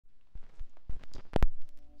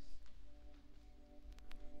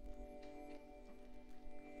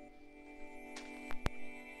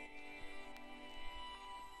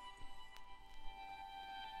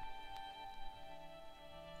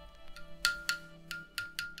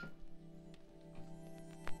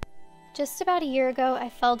Just about a year ago, I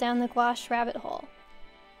fell down the gouache rabbit hole.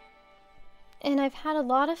 And I've had a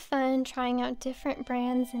lot of fun trying out different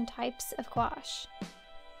brands and types of gouache.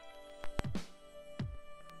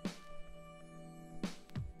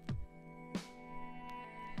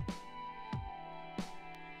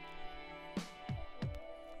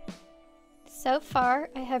 So far,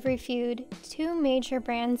 I have reviewed 2 major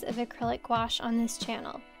brands of acrylic gouache on this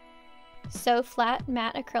channel. SoFlat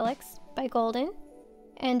Matte Acrylics by Golden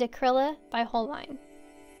and Acryla by Holbein.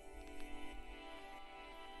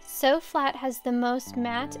 SoFlat has the most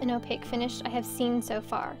matte and opaque finish I have seen so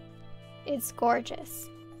far. It's gorgeous.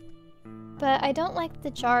 But I don't like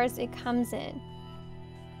the jars it comes in,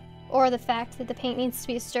 or the fact that the paint needs to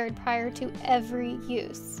be stirred prior to every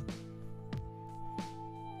use.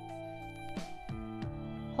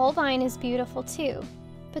 Holbein is beautiful too,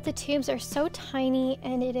 but the tubes are so tiny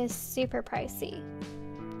and it is super pricey.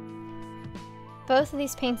 Both of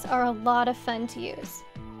these paints are a lot of fun to use,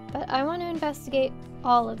 but I want to investigate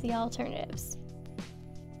all of the alternatives.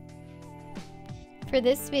 For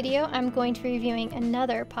this video, I'm going to be reviewing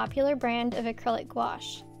another popular brand of acrylic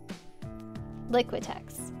gouache,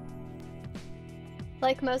 Liquitex.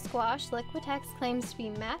 Like most gouache, Liquitex claims to be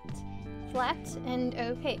matte, flat, and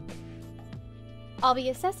opaque. I'll be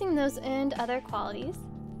assessing those and other qualities,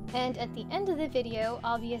 and at the end of the video,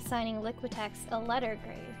 I'll be assigning Liquitex a letter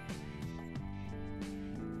grade.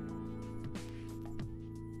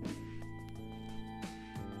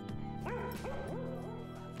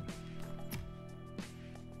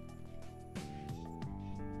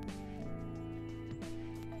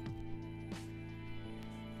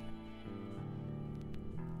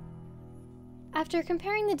 After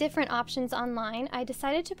comparing the different options online, I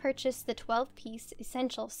decided to purchase the 12-piece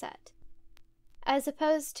essential set, as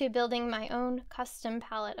opposed to building my own custom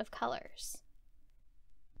palette of colors.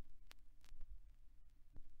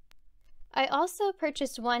 I also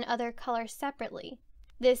purchased one other color separately,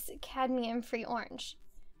 this cadmium-free orange,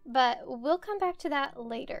 but we'll come back to that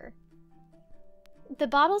later. The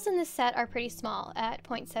bottles in this set are pretty small, at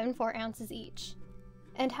 0.74 ounces each,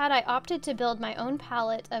 and had I opted to build my own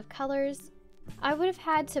palette of colors, I would have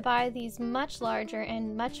had to buy these much larger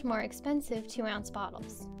and much more expensive 2-ounce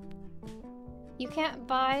bottles. You can't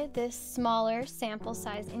buy this smaller sample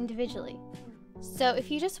size individually, so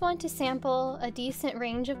if you just want to sample a decent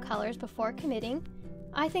range of colors before committing,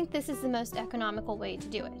 I think this is the most economical way to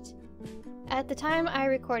do it. At the time I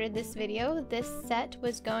recorded this video, this set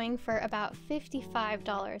was going for about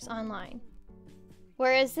 $55 online,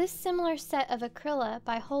 whereas this similar set of Acryla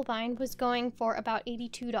by Holbein was going for about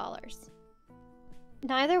 $82.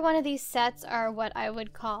 Neither one of these sets are what I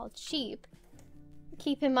would call cheap.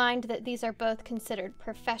 Keep in mind that these are both considered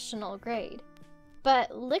professional grade, but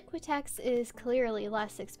Liquitex is clearly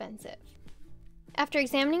less expensive. After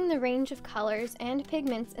examining the range of colors and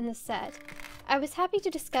pigments in the set, I was happy to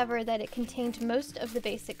discover that it contained most of the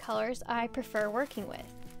basic colors I prefer working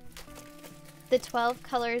with. The 12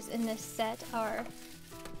 colors in this set are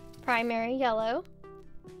primary yellow,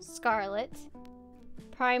 scarlet,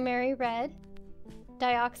 primary red,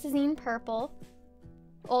 dioxazine purple,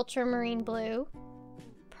 ultramarine blue,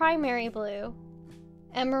 primary blue,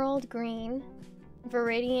 emerald green,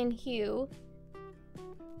 viridian hue,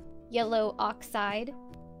 yellow oxide,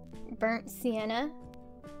 burnt sienna,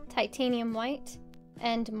 titanium white,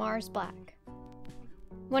 and Mars black.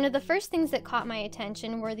 One of the first things that caught my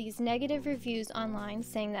attention were these negative reviews online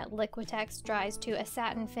saying that Liquitex dries to a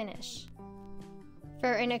satin finish.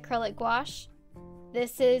 For an acrylic gouache,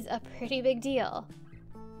 this is a pretty big deal.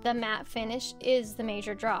 The matte finish is the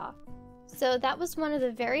major draw, so that was one of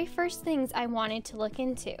the very first things I wanted to look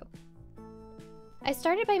into. I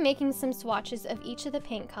started by making some swatches of each of the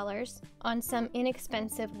paint colors on some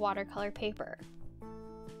inexpensive watercolor paper.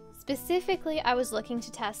 Specifically, I was looking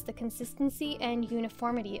to test the consistency and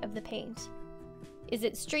uniformity of the paint. Is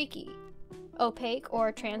it streaky, opaque,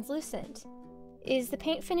 or translucent? Is the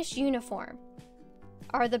paint finish uniform?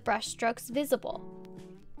 Are the brush strokes visible?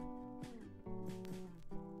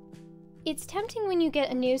 It's tempting when you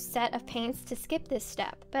get a new set of paints to skip this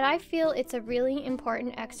step, but I feel it's a really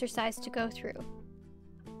important exercise to go through.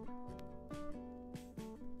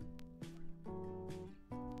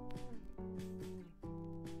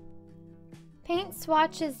 Paint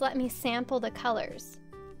swatches let me sample the colors,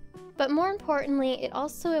 but more importantly, it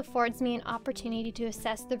also affords me an opportunity to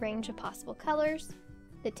assess the range of possible colors,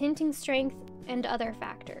 the tinting strength, and other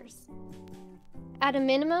factors. At a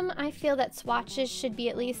minimum, I feel that swatches should be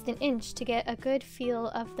at least an inch to get a good feel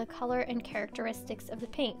of the color and characteristics of the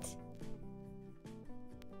paint.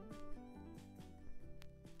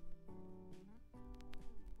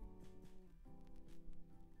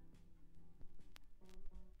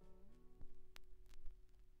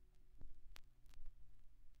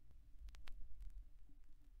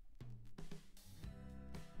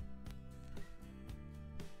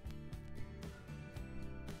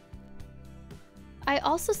 I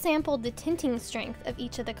also sampled the tinting strength of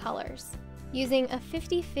each of the colors, using a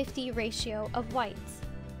 50-50 ratio of whites.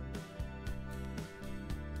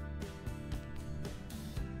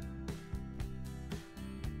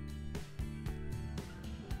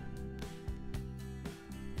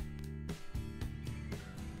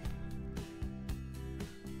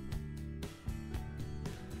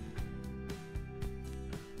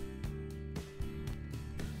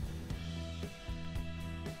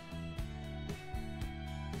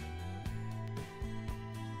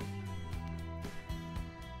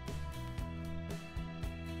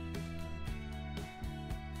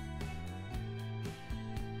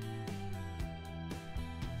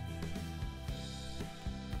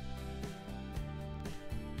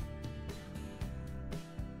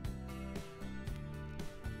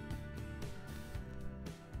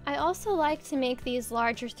 I also like to make these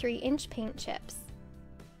larger 3-inch paint chips.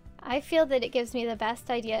 I feel that it gives me the best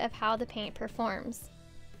idea of how the paint performs.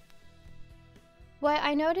 What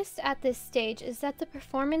I noticed at this stage is that the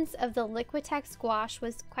performance of the Liquitex gouache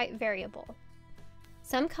was quite variable.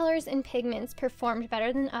 Some colors and pigments performed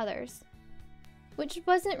better than others, which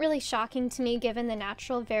wasn't really shocking to me given the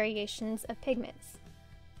natural variations of pigments.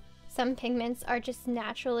 Some pigments are just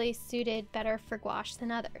naturally suited better for gouache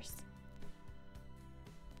than others.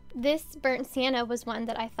 This burnt sienna was one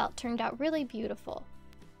that I felt turned out really beautiful.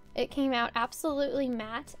 It came out absolutely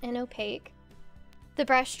matte and opaque. The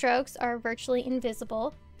brush strokes are virtually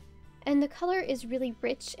invisible, and the color is really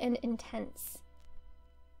rich and intense.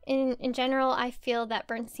 In general, I feel that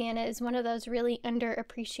burnt sienna is one of those really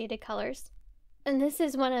underappreciated colors, and this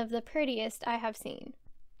is one of the prettiest I have seen.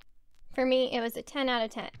 For me, it was a 10 out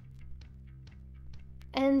of 10.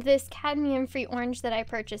 And this cadmium-free orange that I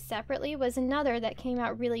purchased separately was another that came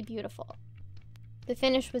out really beautiful. The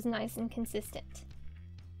finish was nice and consistent.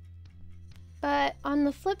 But on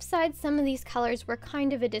the flip side, some of these colors were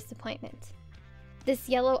kind of a disappointment. This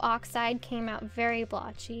yellow oxide came out very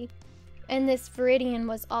blotchy, and this viridian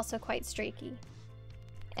was also quite streaky.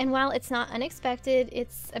 And while it's not unexpected,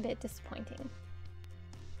 it's a bit disappointing.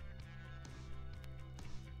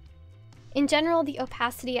 In general, the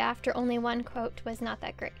opacity after only one coat was not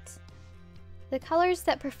that great. The colors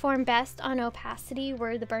that performed best on opacity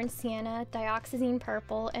were the burnt sienna, dioxazine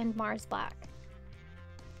purple, and Mars black.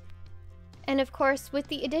 And of course, with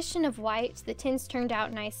the addition of white, the tints turned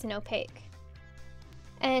out nice and opaque.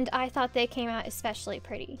 And I thought they came out especially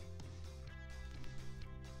pretty.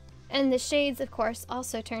 And the shades, of course,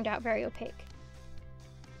 also turned out very opaque.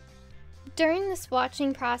 During the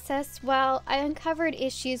swatching process, while I uncovered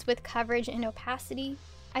issues with coverage and opacity,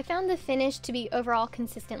 I found the finish to be overall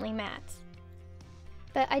consistently matte.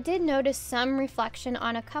 But I did notice some reflection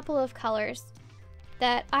on a couple of colors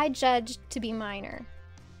that I judged to be minor.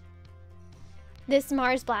 This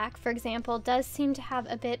Mars black, for example, does seem to have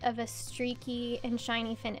a bit of a streaky and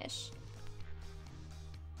shiny finish.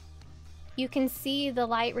 You can see the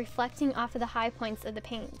light reflecting off of the high points of the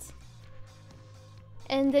paint.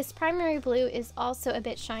 And this primary blue is also a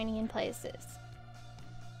bit shiny in places.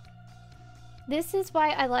 This is why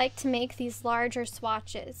I like to make these larger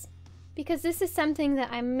swatches, because this is something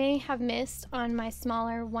that I may have missed on my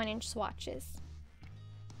smaller 1-inch swatches.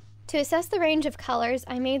 To assess the range of colors,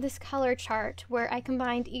 I made this color chart where I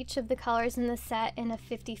combined each of the colors in the set in a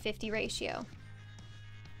 50-50 ratio.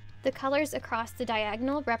 The colors across the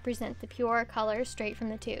diagonal represent the pure colors straight from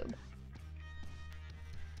the tube.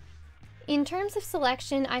 In terms of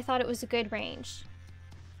selection, I thought it was a good range.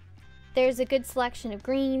 There's a good selection of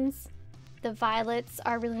greens, the violets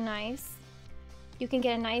are really nice, you can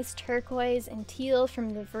get a nice turquoise and teal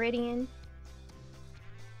from the viridian.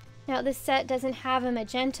 Now this set doesn't have a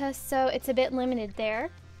magenta, so it's a bit limited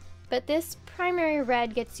there, but this primary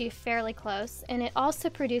red gets you fairly close, and it also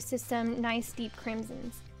produces some nice deep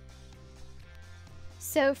crimsons.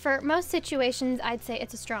 So for most situations, I'd say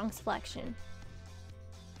it's a strong selection.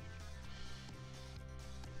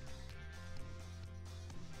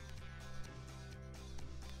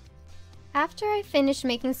 After I finished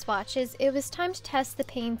making swatches, it was time to test the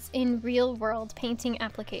paints in real-world painting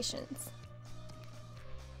applications.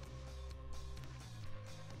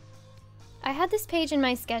 I had this page in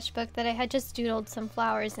my sketchbook that I had just doodled some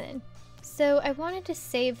flowers in, so I wanted to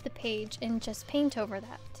save the page and just paint over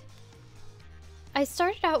that. I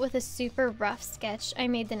started out with a super rough sketch I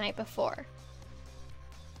made the night before.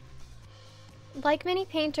 Like many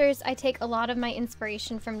painters, I take a lot of my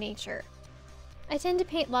inspiration from nature. I tend to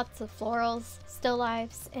paint lots of florals, still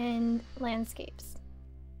lifes, and landscapes.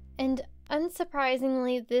 And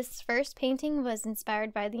unsurprisingly, this first painting was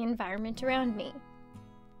inspired by the environment around me.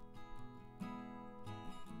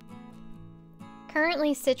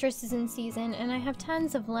 Currently, citrus is in season, and I have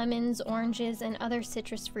tons of lemons, oranges, and other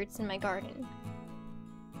citrus fruits in my garden.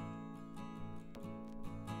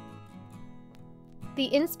 The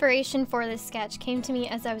inspiration for this sketch came to me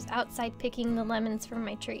as I was outside picking the lemons from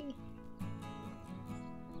my tree.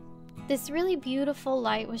 This really beautiful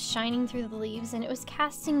light was shining through the leaves, and it was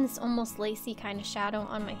casting this almost lacy kind of shadow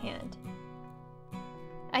on my hand.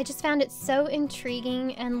 I just found it so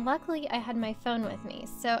intriguing, and luckily I had my phone with me,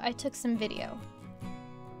 so I took some video.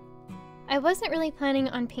 I wasn't really planning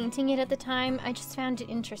on painting it at the time, I just found it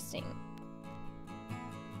interesting.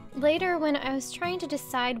 Later, when I was trying to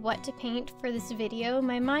decide what to paint for this video,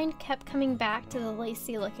 my mind kept coming back to the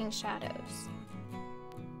lacy looking shadows.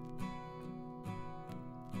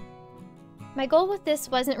 My goal with this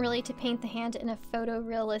wasn't really to paint the hand in a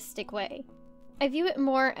photorealistic way. I view it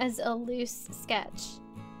more as a loose sketch.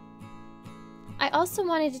 I also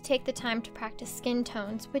wanted to take the time to practice skin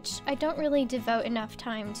tones, which I don't really devote enough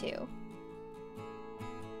time to.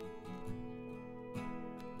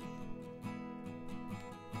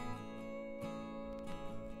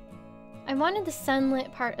 I wanted the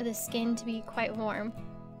sunlit part of the skin to be quite warm,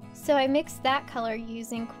 so I mixed that color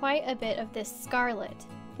using quite a bit of this scarlet,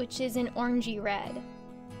 which is an orangey red.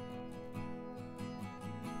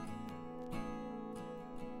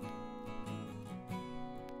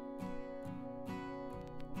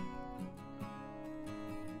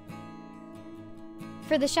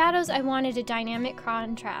 For the shadows, I wanted a dynamic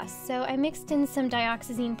contrast, so I mixed in some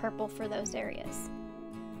dioxazine purple for those areas.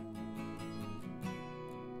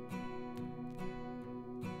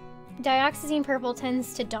 Dioxazine purple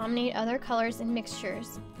tends to dominate other colors and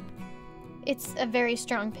mixtures. It's a very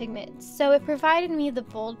strong pigment, so it provided me the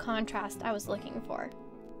bold contrast I was looking for.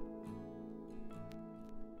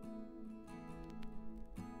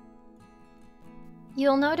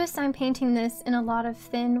 You'll notice I'm painting this in a lot of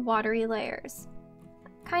thin, watery layers,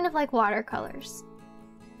 kind of like watercolors.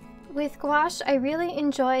 With gouache, I really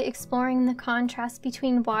enjoy exploring the contrast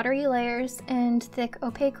between watery layers and thick,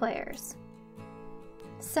 opaque layers.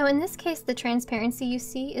 So in this case, the transparency you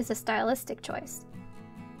see is a stylistic choice,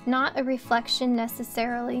 not a reflection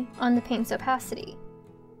necessarily on the paint's opacity.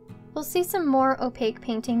 We'll see some more opaque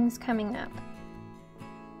paintings coming up.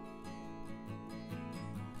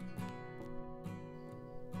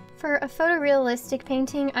 For a photorealistic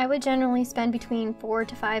painting, I would generally spend between 4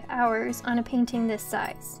 to 5 hours on a painting this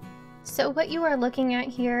size. So what you are looking at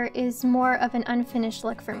here is more of an unfinished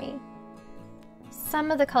look for me. Some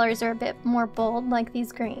of the colors are a bit more bold, like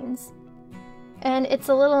these greens, and it's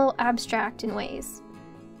a little abstract in ways.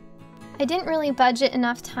 I didn't really budget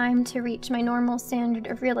enough time to reach my normal standard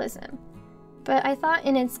of realism, but I thought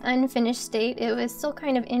in its unfinished state it was still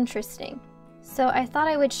kind of interesting, so I thought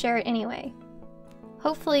I would share it anyway.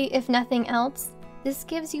 Hopefully, if nothing else, this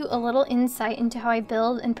gives you a little insight into how I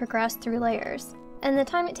build and progress through layers, and the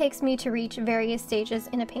time it takes me to reach various stages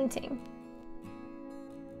in a painting.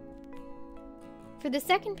 For the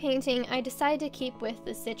second painting, I decided to keep with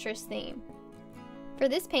the citrus theme. For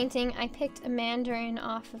this painting, I picked a mandarin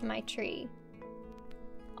off of my tree.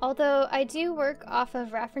 Although I do work off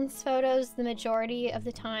of reference photos the majority of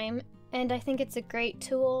the time, and I think it's a great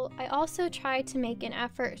tool, I also try to make an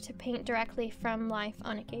effort to paint directly from life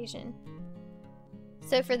on occasion.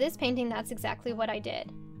 So for this painting, that's exactly what I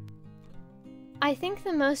did. I think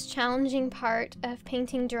the most challenging part of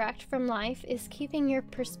painting direct from life is keeping your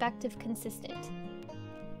perspective consistent.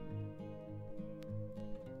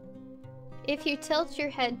 If you tilt your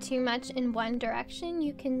head too much in one direction,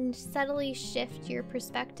 you can subtly shift your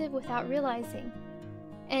perspective without realizing,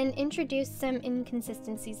 and introduce some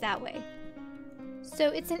inconsistencies that way. So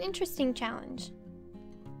it's an interesting challenge.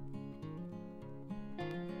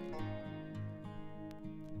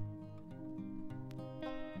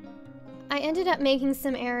 I ended up making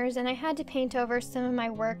some errors, and I had to paint over some of my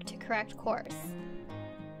work to correct course.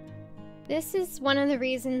 This is one of the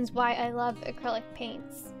reasons why I love acrylic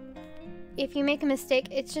paints. If you make a mistake,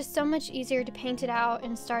 it's just so much easier to paint it out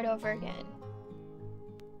and start over again.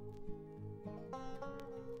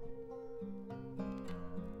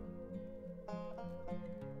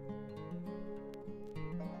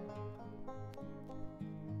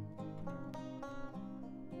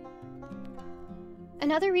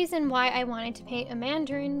 Another reason why I wanted to paint a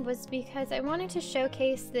mandarin was because I wanted to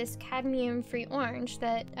showcase this cadmium-free orange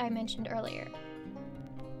that I mentioned earlier.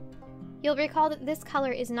 You'll recall that this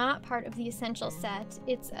color is not part of the essential set,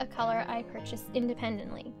 it's a color I purchased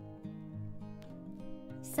independently.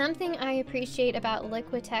 Something I appreciate about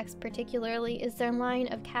Liquitex particularly is their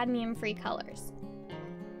line of cadmium-free colors.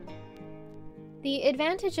 The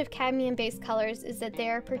advantage of cadmium-based colors is that they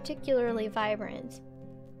are particularly vibrant.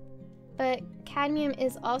 but cadmium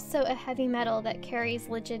is also a heavy metal that carries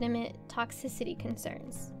legitimate toxicity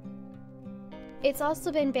concerns. It's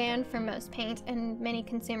also been banned from most paint and many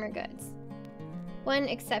consumer goods. One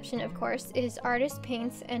exception, of course, is artist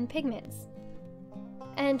paints and pigments.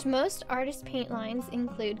 And most artist paint lines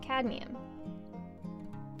include cadmium.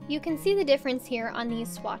 You can see the difference here on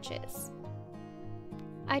these swatches.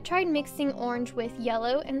 I tried mixing orange with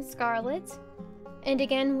yellow and scarlet, and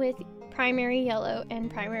again with primary yellow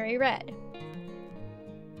and primary red.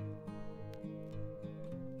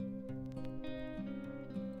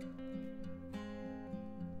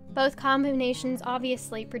 Both combinations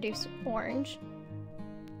obviously produce orange,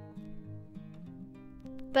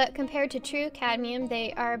 but compared to true cadmium,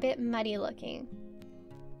 they are a bit muddy looking.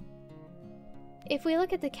 If we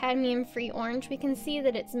look at the cadmium-free orange, we can see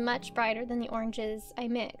that it's much brighter than the oranges I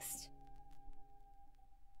mixed.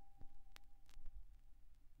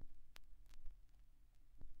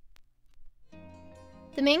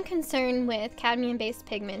 The main concern with cadmium-based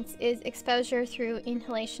pigments is exposure through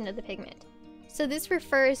inhalation of the pigment. So this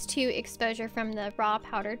refers to exposure from the raw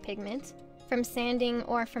powdered pigment, from sanding,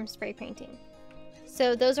 or from spray painting.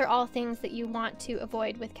 So those are all things that you want to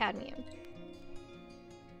avoid with cadmium.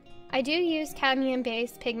 I do use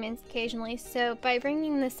cadmium-based pigments occasionally, so by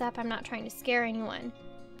bringing this up, I'm not trying to scare anyone.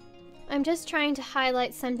 I'm just trying to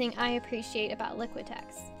highlight something I appreciate about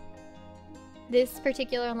Liquitex. This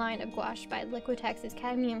particular line of gouache by Liquitex is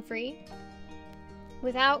cadmium-free,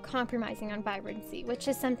 without compromising on vibrancy, which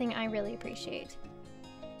is something I really appreciate.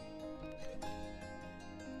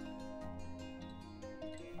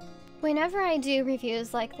 Whenever I do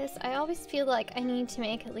reviews like this, I always feel like I need to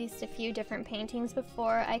make at least a few different paintings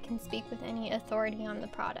before I can speak with any authority on the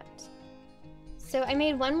product. So I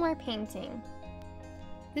made one more painting.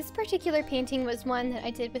 This particular painting was one that I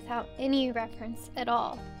did without any reference at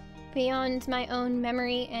all, beyond my own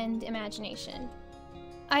memory and imagination.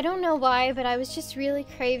 I don't know why, but I was just really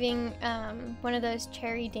craving one of those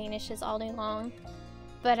cherry danishes all day long,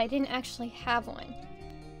 but I didn't actually have one.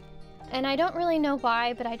 And I don't really know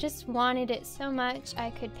why, but I just wanted it so much I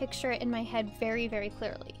could picture it in my head very, very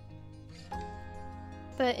clearly.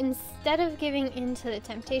 But instead of giving in to the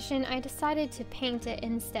temptation, I decided to paint it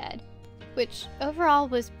instead, which overall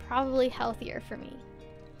was probably healthier for me.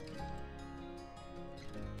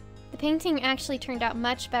 The painting actually turned out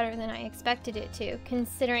much better than I expected it to,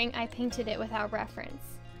 considering I painted it without reference.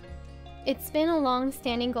 It's been a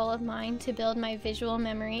long-standing goal of mine to build my visual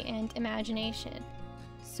memory and imagination,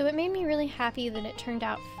 so it made me really happy that it turned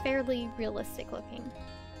out fairly realistic looking.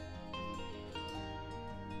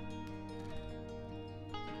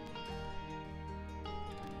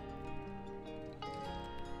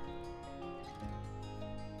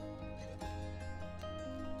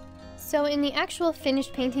 So in the actual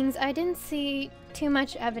finished paintings, I didn't see too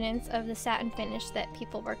much evidence of the satin finish that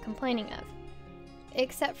people were complaining of,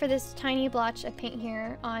 except for this tiny blotch of paint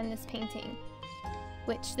here on this painting,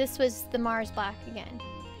 which this was the Mars Black again.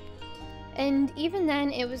 And even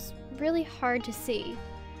then, it was really hard to see,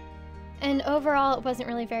 and overall it wasn't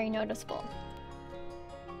really very noticeable.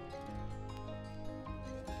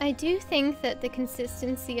 I do think that the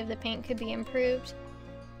consistency of the paint could be improved,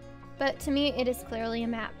 but to me it is clearly a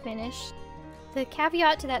matte finish. The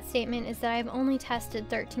caveat to that statement is that I've only tested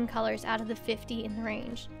 13 colors out of the 50 in the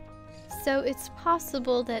range, so it's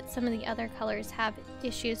possible that some of the other colors have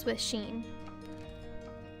issues with sheen.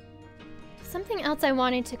 Something else I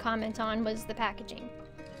wanted to comment on was the packaging.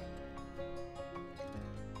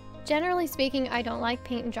 Generally speaking, I don't like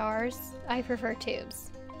paint jars, I prefer tubes.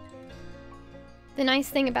 The nice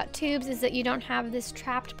thing about tubes is that you don't have this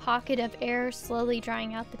trapped pocket of air slowly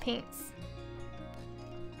drying out the paints.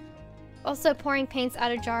 Also, pouring paints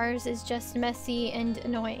out of jars is just messy and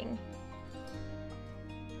annoying.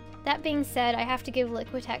 That being said, I have to give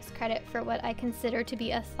Liquitex credit for what I consider to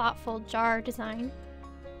be a thoughtful jar design,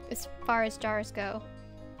 as far as jars go.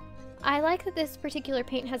 I like that this particular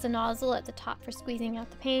paint has a nozzle at the top for squeezing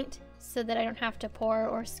out the paint, so that I don't have to pour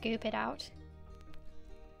or scoop it out.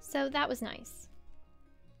 So that was nice.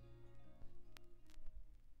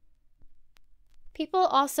 People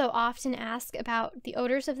also often ask about the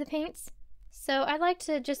odors of the paints, so I'd like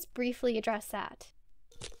to just briefly address that.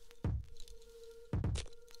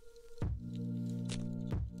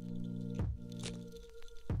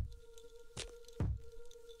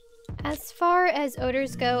 As far as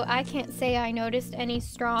odors go, I can't say I noticed any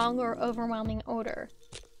strong or overwhelming odor.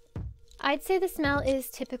 I'd say the smell is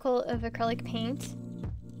typical of acrylic paint.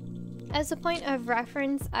 As a point of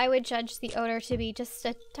reference, I would judge the odor to be just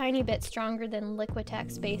a tiny bit stronger than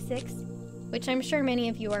Liquitex Basics, which I'm sure many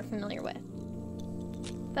of you are familiar with.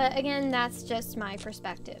 But again, that's just my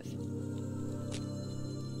perspective.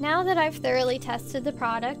 Now that I've thoroughly tested the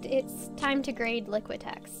product, it's time to grade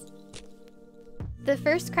Liquitex. The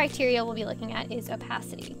first criteria we'll be looking at is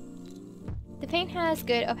opacity. The paint has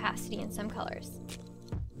good opacity in some colors.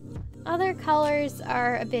 Other colors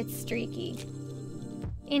are a bit streaky.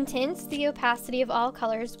 In tints, the opacity of all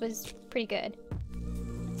colors was pretty good.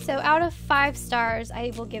 So out of 5 stars,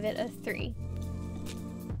 I will give it a 3.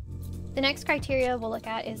 The next criteria we'll look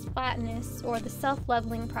at is flatness, or the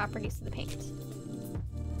self-leveling properties of the paint.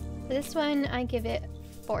 For this one, I give it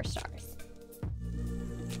 4 stars.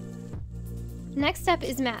 Next up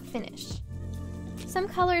is matte finish. Some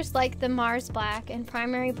colors like the Mars Black and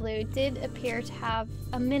Primary Blue did appear to have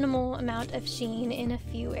a minimal amount of sheen in a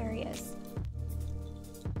few areas.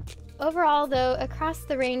 Overall though, across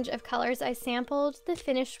the range of colors I sampled, the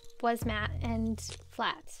finish was matte and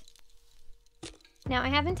flat. Now I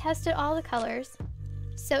haven't tested all the colors,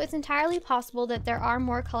 so it's entirely possible that there are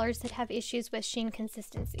more colors that have issues with sheen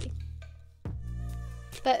consistency.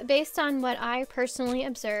 But based on what I personally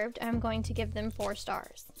observed, I'm going to give them 4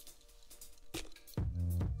 stars.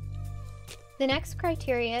 The next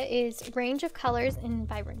criteria is range of colors and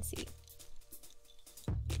vibrancy.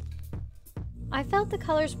 I felt the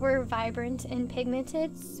colors were vibrant and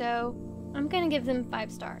pigmented, so I'm going to give them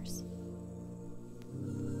 5 stars.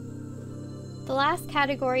 The last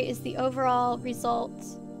category is the overall result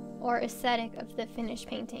or aesthetic of the finished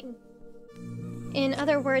painting. In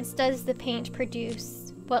other words, does the paint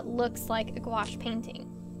produce what looks like a gouache painting?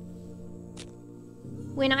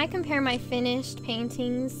 When I compare my finished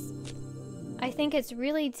paintings, I think it's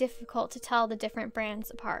really difficult to tell the different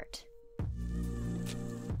brands apart.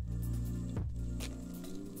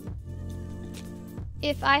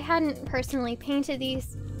 If I hadn't personally painted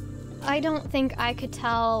these, I don't think I could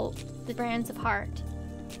tell the brands apart.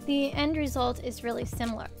 The end result is really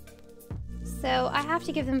similar. So I have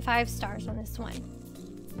to give them 5 stars on this one.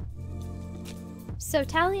 So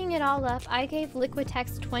tallying it all up, I gave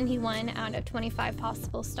Liquitex 21 out of 25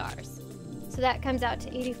 possible stars. So that comes out to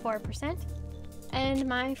 84%, and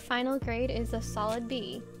my final grade is a solid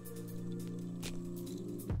B.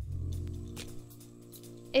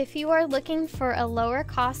 If you are looking for a lower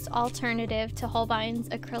cost alternative to Holbein's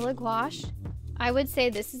Acrylic Gouache, I would say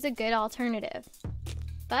this is a good alternative,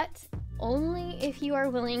 but only if you are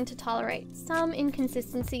willing to tolerate some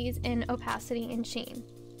inconsistencies in opacity and sheen.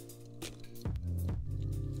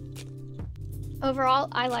 Overall,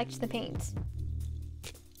 I liked the paint.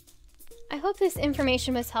 I hope this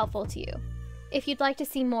information was helpful to you. If you'd like to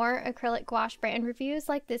see more acrylic gouache brand reviews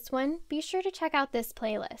like this one, be sure to check out this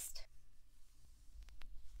playlist.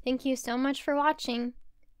 Thank you so much for watching.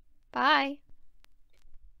 Bye!